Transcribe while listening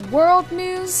world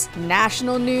news,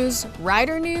 national news,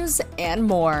 rider news, and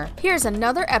more. Here's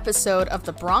another episode of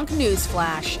the Bronc News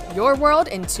Flash, your world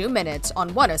in 2 minutes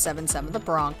on 107.7 The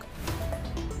Bronc.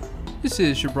 This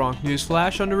is your Bronc News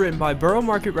Flash, underwritten by Borough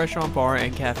Market Restaurant Bar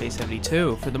and Cafe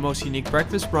 72. For the most unique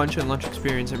breakfast, brunch, and lunch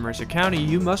experience in Mercer County,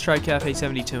 you must try Cafe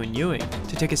 72 in Ewing.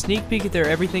 To take a sneak peek at their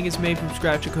everything is made from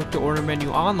scratch to cook to order menu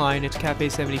online, it's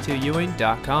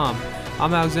cafe72ewing.com.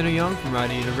 I'm Alexander Junge from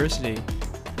Rider University.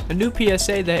 A new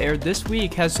PSA that aired this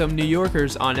week has some New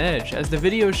Yorkers on edge, as the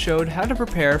video showed how to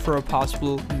prepare for a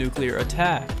possible nuclear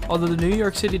attack. Although the New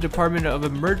York City Department of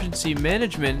Emergency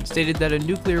Management stated that a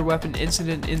nuclear weapon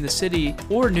incident in the city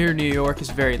or near New York is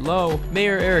very low,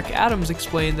 Mayor Eric Adams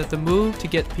explained that the move to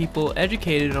get people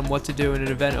educated on what to do in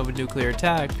an event of a nuclear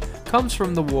attack comes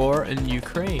from the war in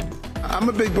Ukraine. I'm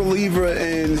a big believer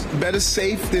in better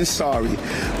safe than sorry.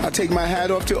 I take my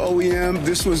hat off to OEM.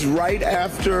 This was right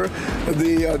after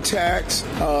the attacks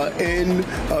in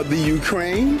the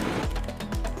Ukraine.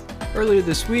 Earlier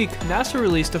this week, NASA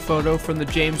released a photo from the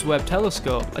James Webb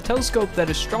Telescope, a telescope that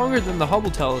is stronger than the Hubble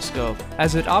telescope,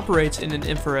 as it operates in an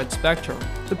infrared spectrum.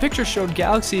 The picture showed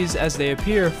galaxies as they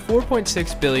appear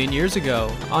 4.6 billion years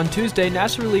ago. On Tuesday,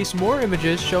 NASA released more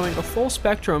images showing a full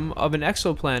spectrum of an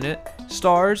exoplanet,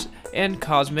 stars, and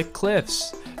cosmic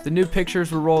cliffs. The new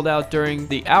pictures were rolled out during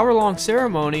the hour-long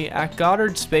ceremony at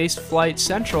Goddard Space Flight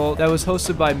Central that was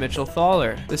hosted by Mitchell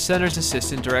Thaler, the center's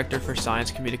assistant director for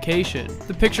science communication.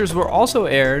 The pictures were also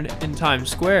aired in Times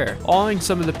Square, awing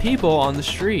some of the people on the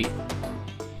street.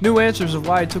 New answers of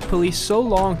why it took police so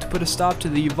long to put a stop to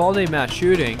the Uvalde mass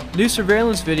shooting. New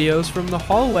surveillance videos from the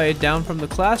hallway down from the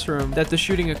classroom that the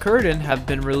shooting occurred in have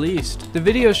been released. The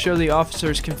videos show the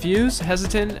officers confused,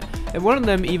 hesitant, and one of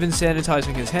them even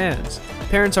sanitizing his hands.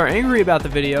 Parents are angry about the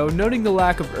video, noting the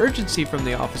lack of urgency from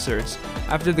the officers.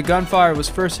 After the gunfire was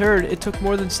first heard, it took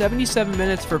more than 77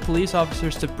 minutes for police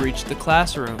officers to breach the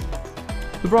classroom.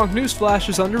 The Bronc News Flash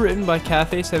is underwritten by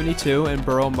Cafe 72 and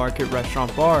Borough Market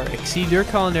Restaurant Bar. Exceed your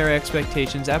culinary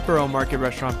expectations at Borough Market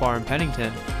Restaurant Bar in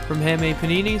Pennington. From handmade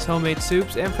paninis, homemade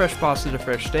soups, and fresh pasta to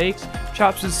fresh steaks,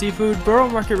 chops and seafood, Borough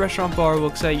Market Restaurant Bar will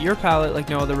excite your palate like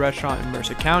no other restaurant in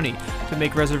Mercer County. To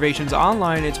make reservations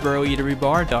online, it's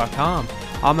boroughEateryBar.com.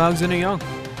 I'm Alexander Junge.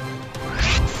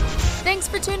 Thanks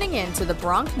for tuning in to the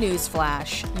Bronc News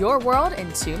Flash, your world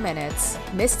in 2 minutes.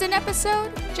 Missed an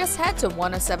episode? Just head to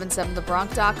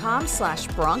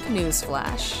 1077thebronc.com/Bronc News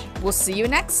Flash. We'll see you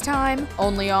next time,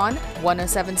 only on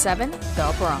 1077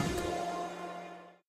 The Bronc.